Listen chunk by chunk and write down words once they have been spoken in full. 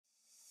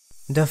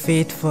The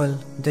faithful,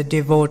 the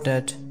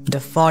devoted, the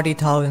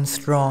 40,000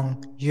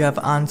 strong, you have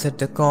answered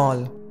the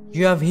call.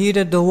 You have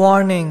heeded the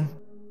warning.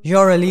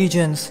 Your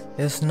allegiance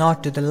is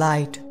not to the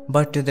light,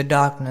 but to the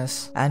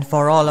darkness. And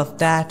for all of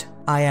that,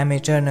 I am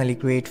eternally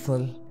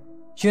grateful.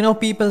 You know,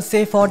 people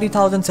say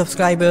 40,000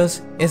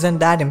 subscribers isn't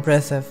that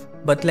impressive.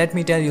 But let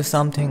me tell you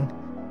something.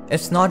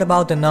 It's not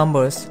about the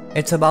numbers,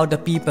 it's about the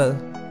people.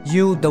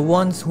 You, the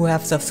ones who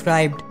have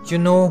subscribed, you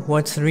know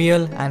what's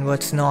real and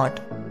what's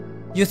not.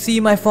 You see,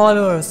 my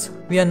followers,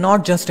 we are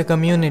not just a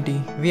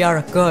community, we are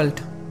a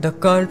cult. The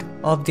cult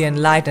of the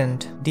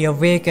enlightened, the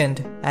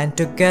awakened, and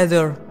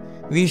together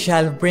we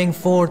shall bring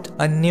forth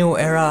a new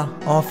era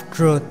of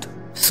truth.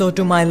 So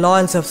to my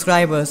loyal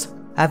subscribers,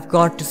 I've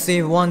got to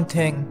say one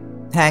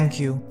thing. Thank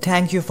you.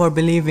 Thank you for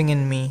believing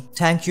in me.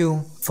 Thank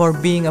you for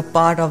being a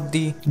part of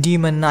the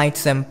Demon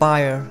Knight's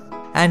empire.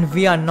 And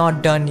we are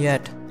not done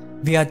yet.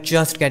 We are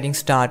just getting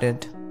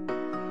started.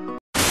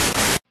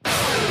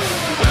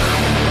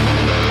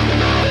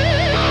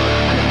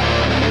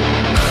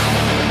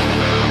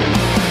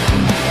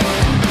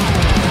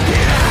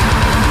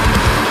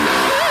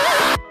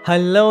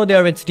 Hello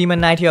there, it's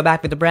Demon Knight here,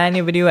 back with a brand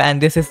new video, and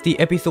this is the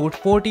episode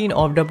 14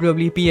 of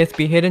WWE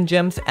PSP Hidden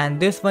Gems, and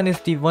this one is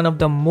the one of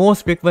the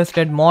most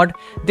requested mod.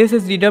 This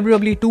is the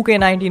WWE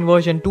 2K19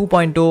 version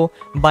 2.0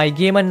 by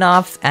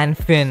Gamernafz and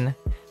Finn.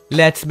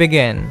 Let's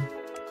begin.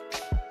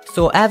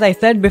 So as I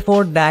said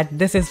before that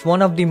this is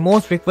one of the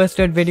most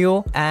requested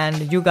video,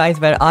 and you guys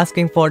were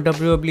asking for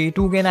WWE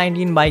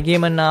 2K19 by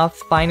Gamernafz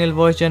final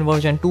version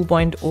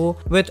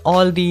 2.0 with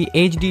all the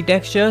HD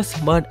textures,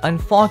 but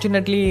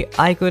unfortunately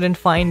I couldn't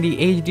find the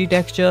HD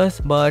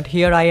textures, but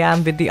here I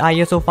am with the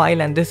ISO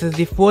file, and this is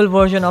the full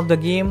version of the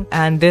game,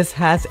 and this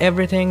has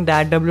everything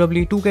that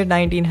WWE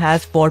 2K19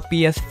 has for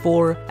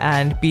PS4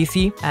 and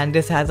PC, and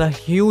this has a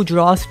huge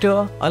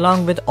roster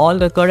along with all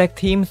the correct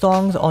theme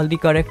songs, all the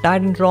correct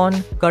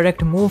titantron, correct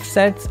move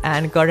sets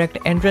and correct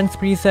entrance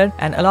preset,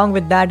 and along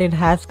with that it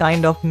has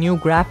kind of new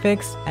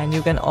graphics, and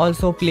you can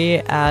also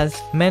play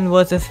as men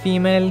versus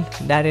female,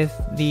 that is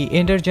the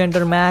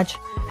intergender match,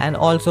 and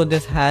also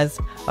this has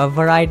a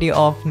variety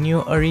of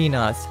new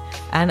arenas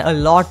and a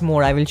lot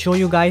more. I will show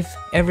you guys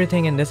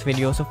everything in this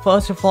video. So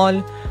first of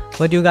all,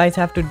 what you guys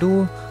have to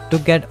do to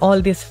get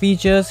all these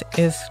features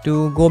is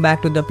to go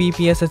back to the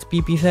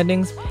PPSSPP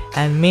settings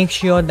and make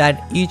sure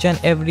that each and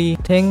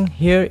everything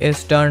here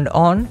is turned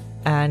on.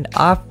 And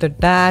after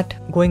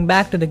that, going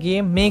back to the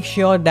game, make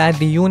sure that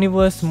the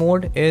universe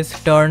mode is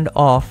turned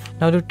off.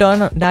 Now to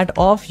turn that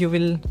off, you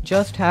will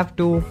just have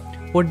to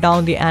put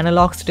down the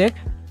analog stick,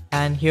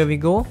 and here we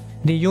go.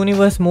 The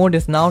universe mode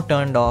is now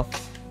turned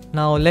off.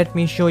 Now let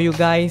me show you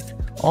guys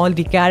all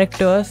the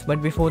characters,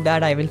 but before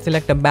that I will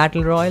select a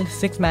battle royal,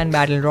 6-man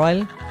battle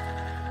royal.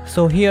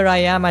 So here I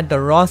am at the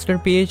roster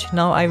page.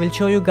 Now I will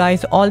show you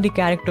guys all the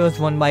characters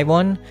one by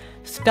one,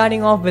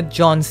 starting off with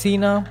John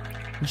Cena,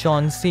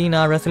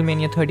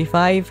 WrestleMania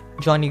 35,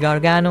 Johnny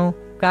Gargano,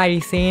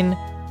 Kairi Sane,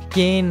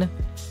 Kane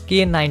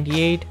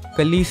 98,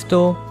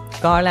 Kalisto,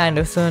 Carl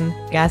Anderson,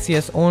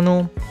 Cassius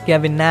Ohno,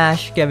 Kevin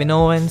Nash, Kevin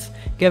Owens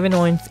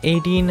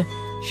 18,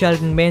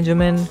 Shelton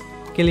Benjamin,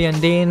 Killian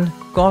Dane,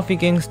 Kofi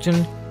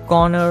Kingston,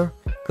 Connor,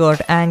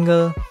 Kurt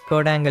Angle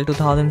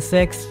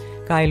 2006,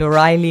 Kyle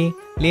O'Reilly,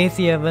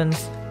 Lacey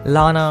Evans,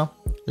 Lana,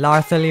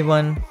 Lars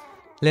Sullivan,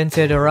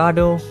 Lindsay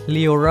Dorado,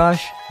 Leo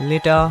Rush,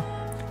 Lita,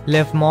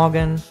 Liv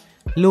Morgan,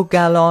 Luke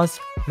Gallows,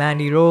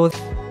 Mandy Rose,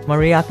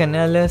 Maria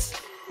Kanellis,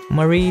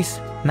 Maurice,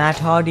 Matt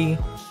Hardy,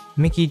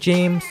 Mickey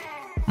James,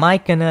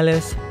 Mike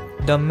Kanellis,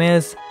 The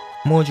Miz,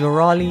 Mojo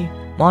Rawley,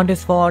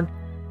 Montez Ford,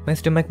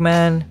 Mr.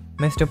 McMahon,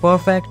 Mr.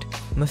 Perfect,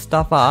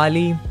 Mustafa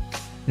Ali,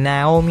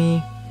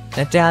 Naomi,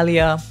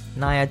 Natalia,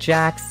 Nia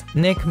Jax,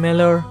 Nick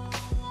Miller,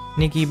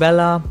 Nikki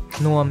Bella,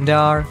 Noam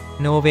Dar,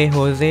 Nove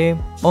Jose,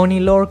 Oni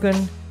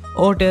Lorcan,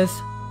 Otis,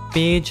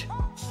 Paige,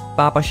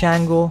 Papa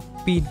Shango,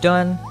 Pete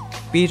Dunne,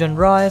 Peyton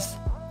Royce,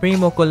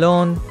 Primo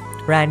Colon,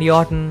 Randy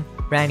Orton,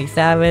 Randy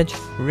Savage,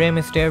 Rey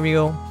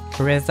Mysterio,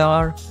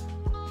 Rezar,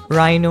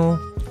 Rhino,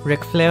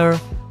 Ric Flair,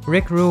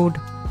 Rick Rude,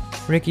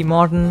 Ricky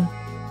Morton,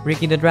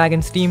 Ricky the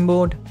Dragon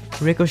Steamboat,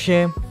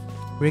 Ricochet,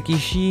 Ricky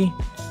Shee,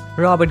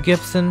 Robert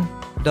Gibson,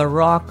 The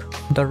Rock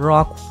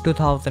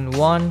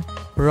 2001,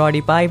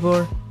 Roddy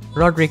Piper,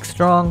 Roderick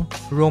Strong,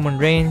 Roman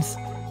Reigns,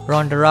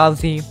 Ronda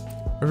Rousey,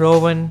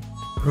 Rowan,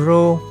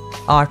 Ro,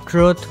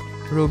 R-Truth,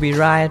 Ruby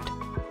Riott,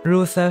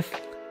 Rusev,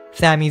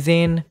 Sami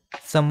Zayn,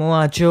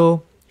 Samoa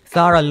Joe,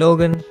 Sarah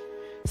Logan,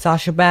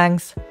 Sasha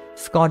Banks,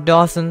 Scott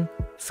Dawson,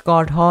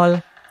 Scott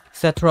Hall,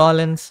 Seth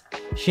Rollins,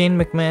 Shane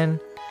McMahon,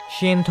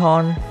 Shane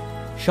Thorne,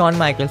 Shawn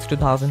Michaels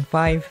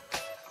 2005,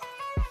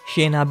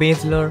 Shayna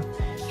Baszler,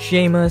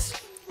 Sheamus,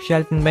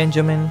 Shelton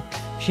Benjamin,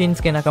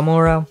 Shinsuke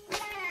Nakamura,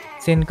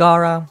 Sin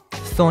Cara,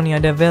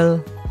 Sonya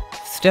Deville,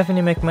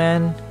 Stephanie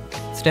McMahon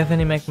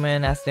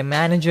as the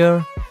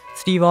manager,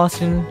 Steve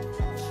Austin,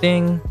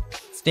 Sting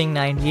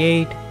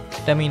 98,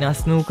 Tamina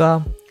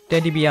Snuka,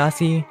 Teddy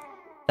DiBiase,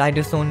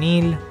 Titus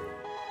O'Neil,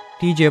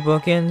 TJ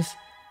Perkins,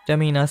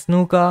 Tamina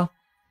Snuka,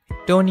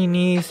 Tony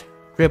Nese,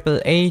 Triple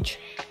H,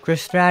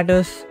 Chris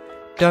Stratus,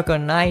 Tucker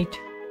Knight,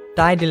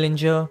 Ty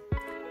Dillinger,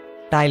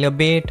 Tyler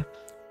Bate,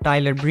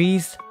 Tyler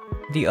Breeze,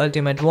 The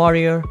Ultimate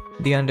Warrior,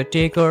 The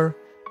Undertaker,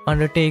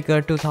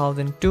 Undertaker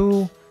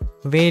 2002,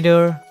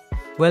 Vader,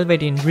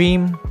 Velveteen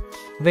Dream,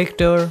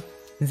 Victor,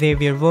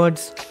 Xavier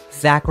Woods,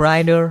 Zack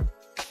Ryder,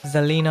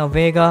 Zelina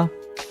Vega,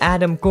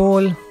 Adam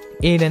Cole,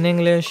 Aiden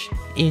English,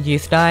 AJ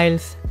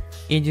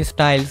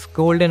Styles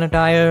Golden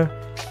Attire,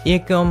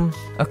 Akam,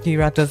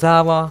 Akira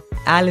Tozawa,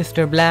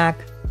 Aleister Black,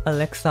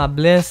 Alexa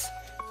Bliss,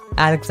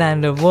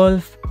 Alexander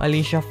Wolf,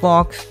 Alicia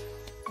Fox,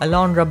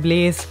 Alondra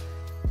Blaze,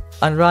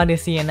 Andrade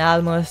Cien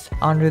Almas,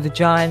 Andre the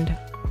Giant,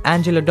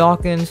 Angela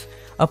Dawkins,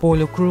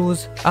 Apollo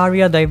Crews,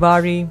 Arya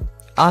Daivari,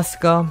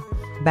 Asuka,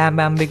 Bam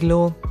Bam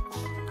Bigelow,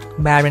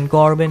 Baron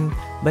Corbin,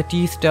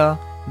 Batista,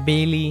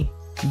 Bayley,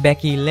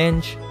 Becky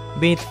Lynch,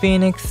 Beth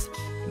Phoenix,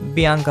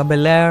 Bianca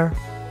Belair,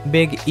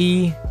 Big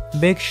E,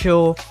 Big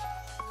Show,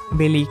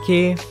 Billy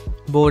Kay,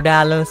 Bo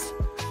Dallas,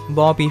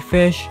 Bobby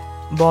Fish,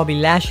 Bobby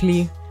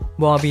Lashley,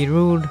 Bobby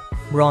Roode,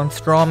 Braun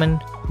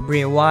Strowman,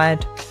 Bray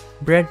Wyatt,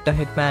 Bret the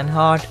Hitman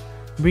Hart,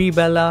 Brie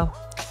Bella,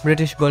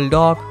 British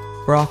Bulldog,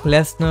 Brock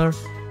Lesnar,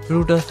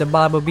 Brutus the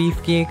Barber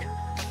Beefcake,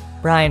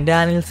 Bryan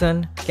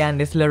Danielson,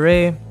 Candice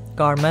LeRae,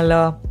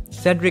 Carmella,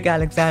 Cedric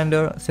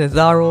Alexander,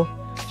 Cesaro,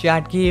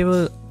 Chad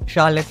Gable,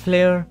 Charlotte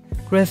Flair,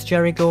 Chris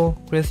Jericho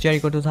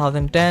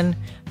 2010,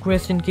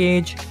 Christian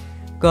Cage,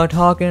 Kurt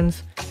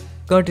Hawkins,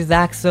 Curtis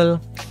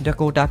Axel,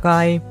 Dakota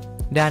Kai,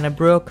 Dana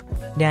Brooke,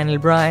 Daniel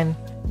Bryan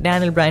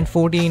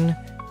 14,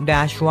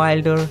 Dash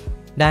Wilder,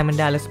 Diamond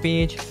Dallas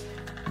Page,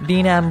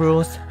 Dean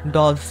Ambrose,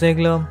 Dolph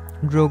Ziggler,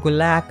 Drew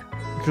Gulak,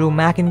 Drew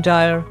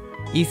McIntyre,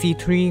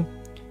 EC3,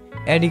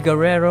 Eddie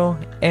Guerrero,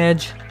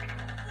 Edge,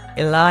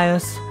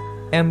 Elias,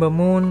 Ember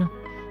Moon,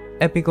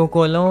 Epico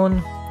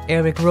Colon,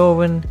 Eric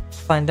Rowan,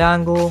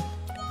 Fandango,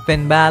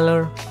 Finn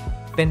Balor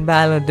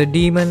the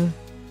Demon,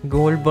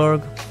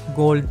 Goldberg,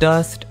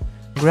 Goldust,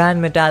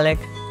 Grand Metallic,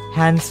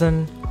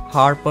 Hanson,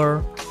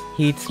 Harper,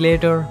 Heath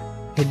Slater,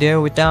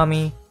 Hideo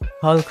Itami,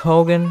 Hulk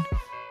Hogan,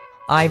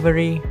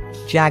 Ivory,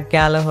 Jack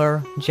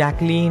Gallagher,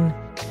 Jacqueline,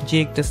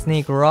 Jake the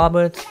Snake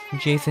Roberts,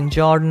 Jason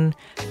Jordan,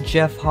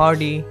 Jeff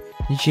Hardy,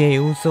 Jey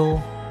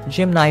Uso,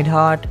 Jim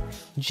Neidhart,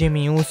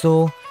 Jimmy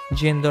Uso,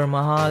 Jinder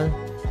Mahal,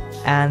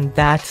 and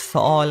that's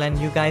all. And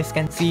you guys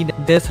can see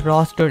that this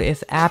roster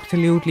is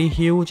absolutely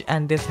huge,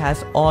 and this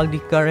has all the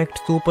correct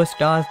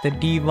superstars, the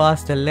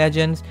divas, the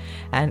legends,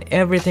 and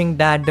everything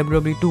that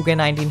WWE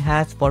 2K19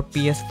 has for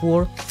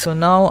PS4. So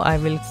now I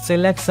will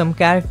select some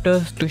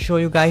characters to show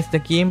you guys the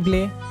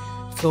gameplay.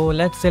 So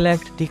let's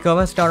select the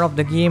cover star of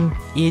the game,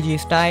 AJ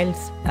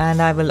Styles, and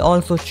I will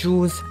also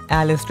choose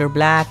Aleister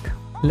Black.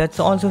 Let's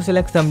also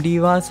select some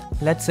divas.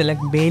 Let's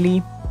select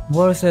Bayley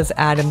versus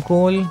Adam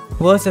Cole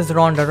versus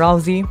Ronda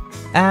Rousey,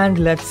 and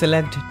let's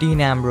select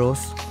Dean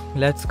Ambrose.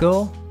 Let's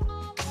go.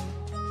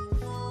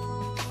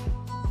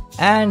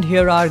 And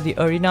here are the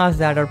arenas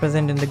that are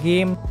present in the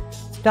game.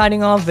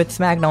 Starting off with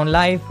SmackDown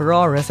Live,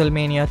 Raw,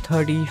 WrestleMania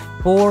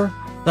 34,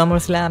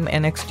 SummerSlam,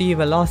 NXT,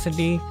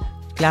 Velocity,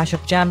 Clash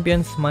of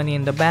Champions, Money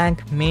in the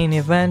Bank, Main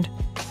Event,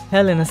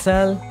 Hell in a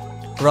Cell,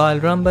 Royal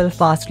Rumble,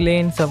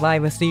 Fastlane,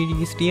 Survivor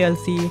Series,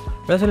 TLC,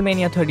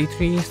 WrestleMania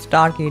 33,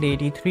 Starrcade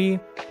 83,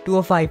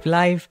 205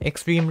 Live,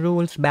 Extreme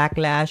Rules,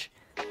 Backlash,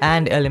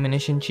 and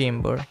Elimination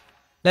Chamber.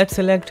 Let's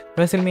select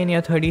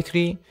WrestleMania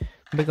 33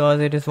 because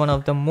it is one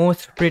of the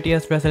most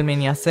prettiest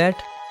WrestleMania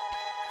set.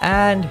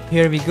 And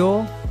here we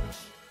go.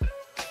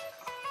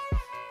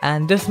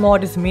 And this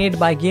mod is made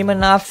by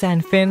Gamernafz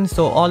and Finn,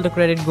 so all the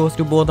credit goes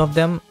to both of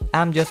them.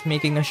 I'm just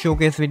making a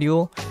showcase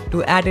video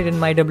to add it in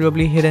my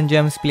WWE Hidden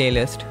Gems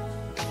playlist.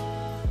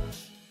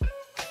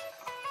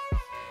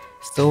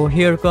 So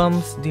here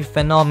comes the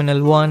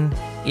phenomenal one,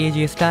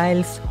 AJ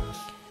Styles,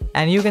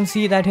 and you can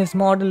see that his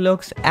model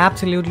looks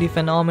absolutely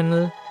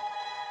phenomenal,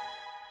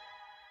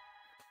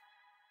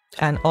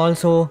 and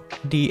also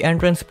the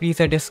entrance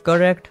preset is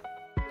correct,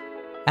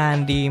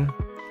 and the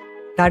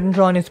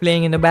titantron is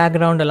playing in the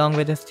background along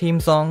with his theme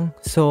song,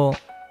 so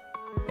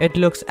it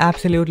looks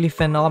absolutely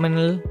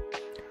phenomenal.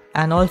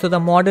 And also the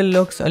model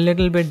looks a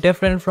little bit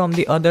different from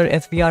the other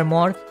SVR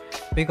mods,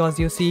 because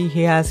you see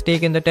he has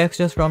taken the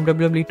textures from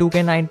WWE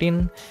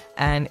 2K19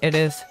 and it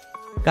is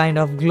kind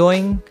of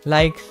glowing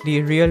like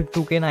the real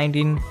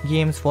 2K19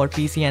 games for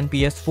PC and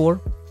PS4.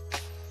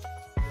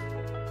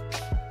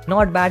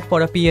 Not bad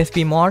for a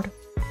PSP mod,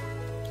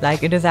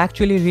 like it is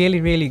actually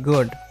really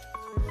good.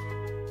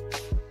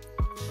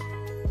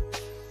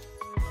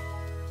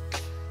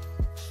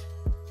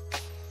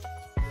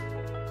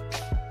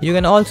 You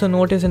can also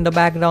notice in the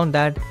background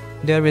that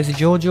there is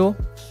JoJo,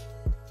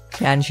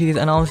 and she is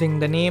announcing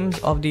the names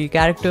of the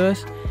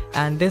characters,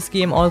 and this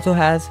game also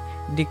has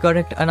the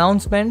correct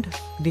announcement,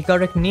 the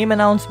correct name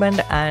announcement,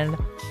 and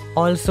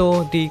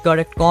also the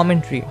correct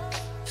commentary.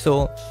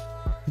 So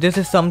this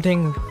is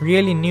something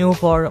really new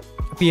for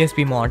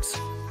PSP mods.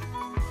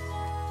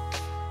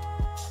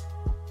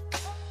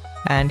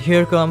 And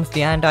here comes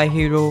the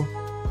anti-hero,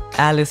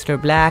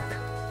 Aleister Black.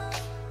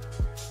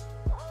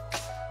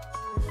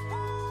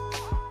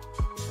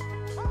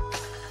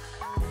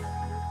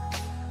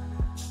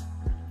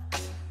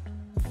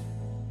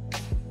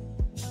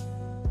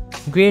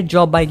 Great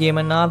job by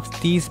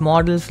Gamernafz. These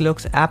models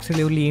looks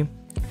absolutely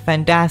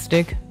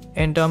fantastic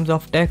in terms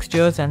of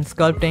textures and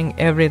sculpting,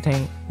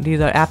 everything.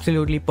 These are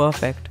absolutely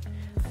perfect.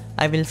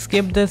 I will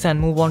skip this and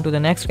move on to the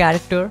next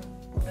character.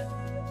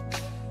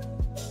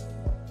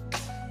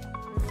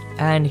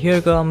 And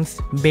here comes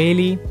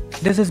Bailey.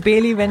 This is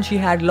Bailey when she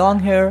had long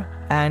hair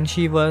and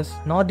she was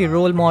not the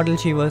role model,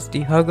 she was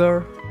the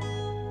hugger.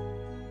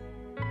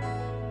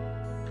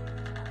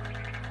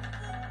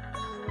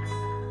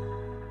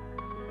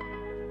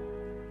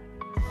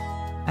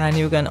 And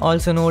you can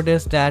also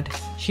notice that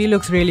she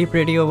looks really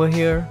pretty over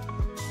here.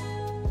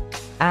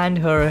 And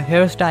her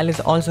hairstyle is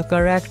also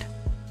correct.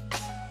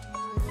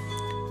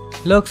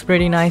 Looks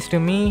pretty nice to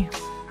me.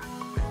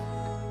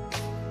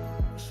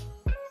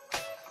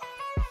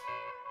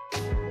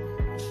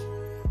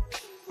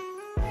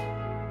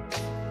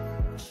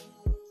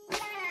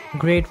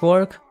 Great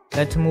work.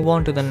 Let's move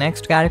on to the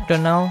next character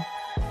now.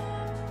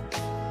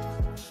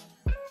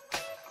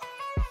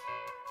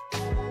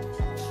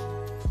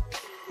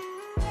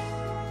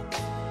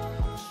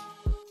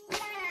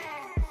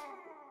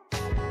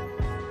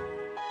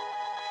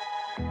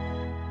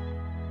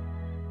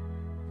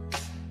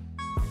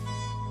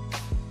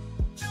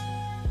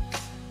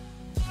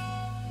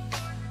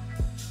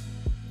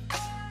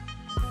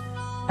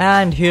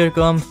 And here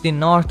comes the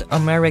North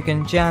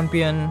American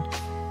champion,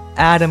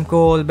 Adam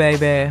Cole,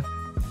 baby.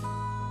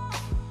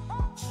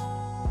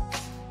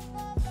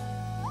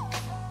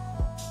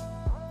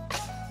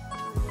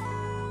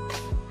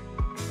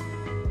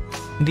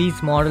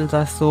 These models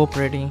are so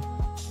pretty.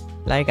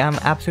 Like, I'm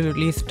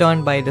absolutely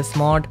stunned by this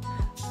mod.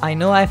 I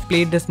know I've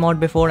played this mod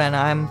before and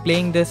I'm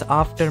playing this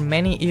after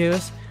many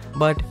years,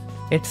 but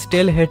it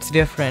still hits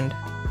different.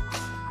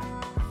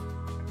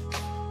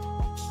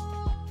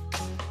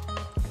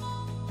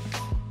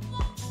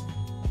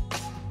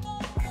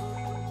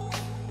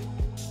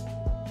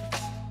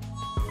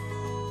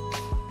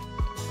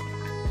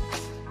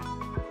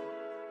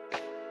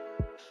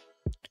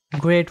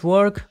 Great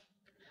work.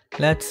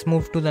 Let's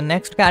move to the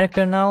next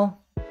character now.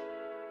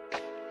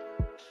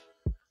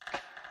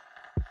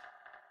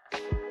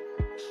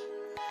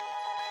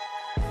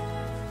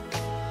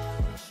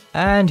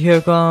 And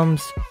here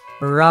comes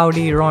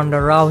Rowdy Ronda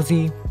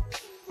Rousey.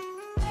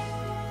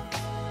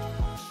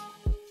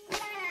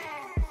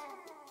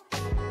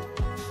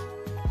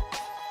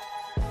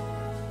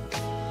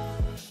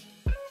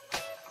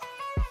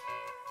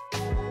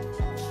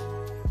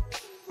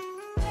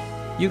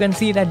 You can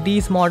see that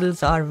these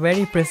models are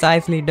very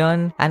precisely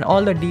done and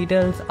all the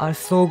details are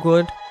so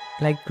good.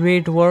 Like,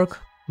 great work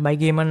by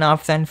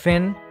Gamernafz and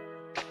Finn.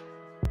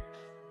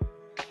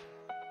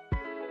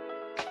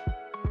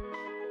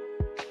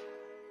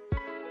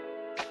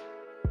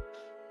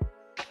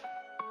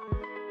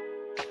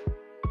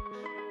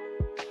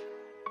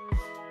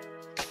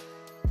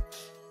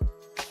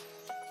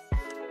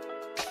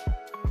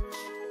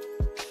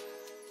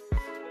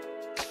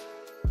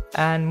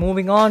 And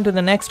moving on to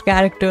the next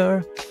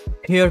character,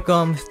 here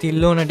comes the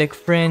lunatic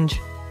fringe,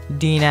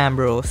 Dean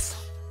Ambrose.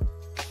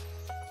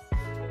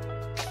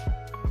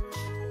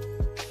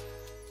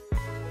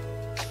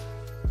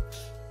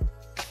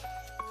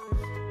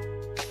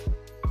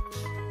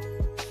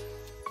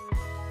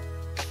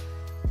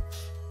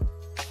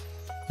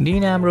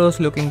 Dean Ambrose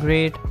looking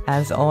great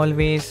as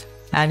always,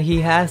 and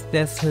he has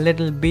this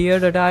little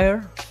beard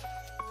attire.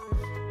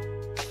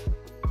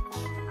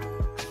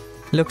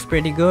 Looks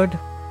pretty good.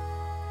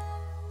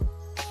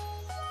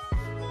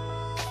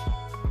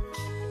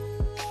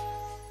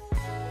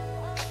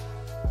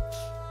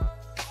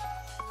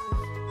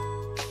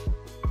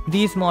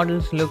 These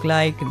models look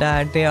like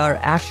that they are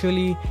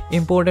actually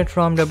imported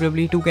from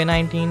WWE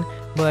 2K19,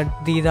 but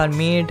these are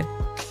made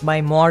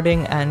by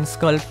modding and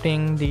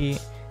sculpting the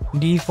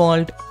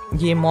default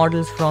game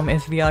models from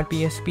SVR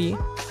PSP.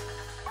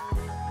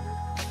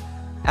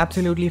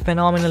 Absolutely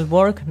phenomenal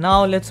work.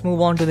 Now let's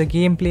move on to the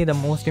gameplay, the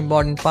most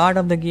important part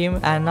of the game,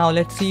 and now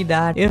let's see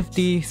that if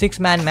the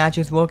 6-man match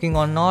is working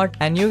or not.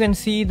 And you can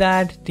see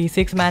that the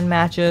 6-man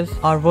matches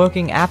are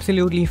working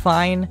absolutely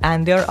fine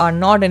and there are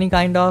not any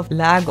kind of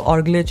lag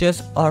or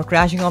glitches or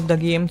crashing of the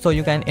game, so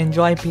you can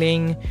enjoy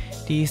playing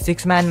the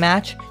 6-man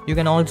match. You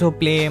can also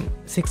play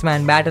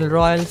 6-man battle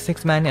royal,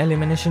 6-man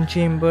elimination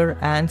chamber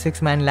and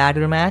 6-man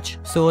ladder match,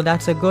 so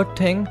that's a good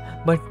thing.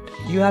 But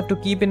you have to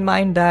keep in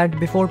mind that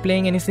before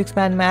playing any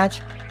 6-man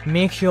match,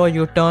 make sure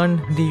you turn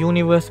the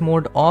universe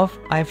mode off.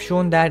 I've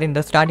shown that in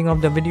the starting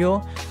of the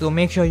video, so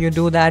make sure you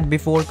do that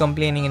before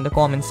complaining in the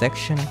comment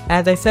section.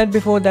 As I said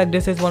before that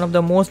this is one of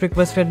the most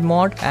requested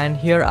mod, and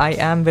here I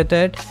am with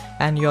it,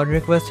 and your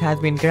request has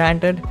been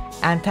granted.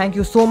 And thank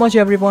you so much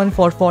everyone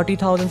for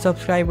 40,000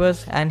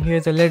 subscribers, and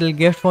here's a little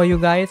gift for you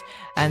guys,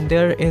 and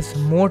there is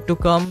more to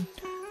come.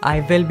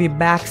 I will be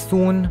back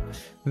soon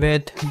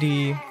with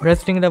the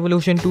Wrestling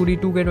Revolution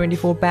 2D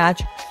 2K24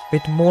 patch,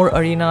 with more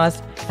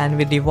arenas and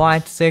with the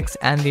Void 6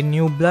 and the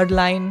new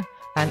Bloodline.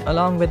 And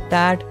along with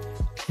that,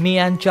 me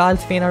and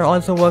Charles Fane are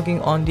also working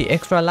on the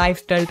extra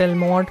life Telltale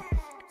mod,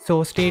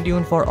 so stay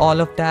tuned for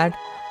all of that.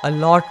 A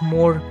lot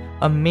more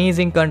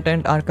amazing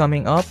content are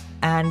coming up.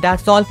 And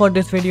that's all for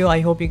this video.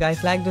 I hope you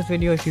guys like this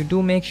video. If you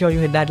do, make sure you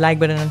hit that like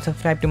button and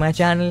subscribe to my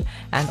channel,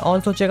 and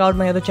also check out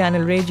my other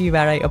channel Reggie,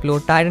 where I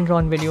upload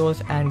titantron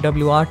videos and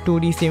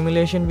WR2D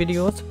simulation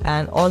videos.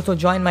 And also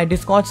join my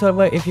Discord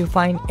server if you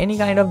find any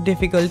kind of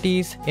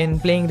difficulties in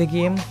playing the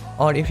game,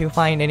 or if you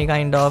find any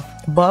kind of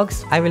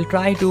bugs, I will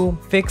try to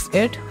fix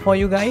it for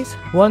you guys.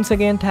 Once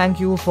again, thank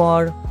you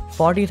for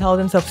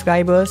 40,000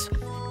 subscribers.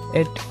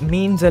 It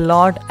means a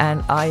lot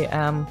and I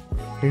am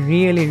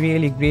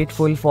really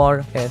grateful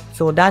for it.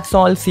 So that's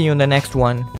all. See you in the next one.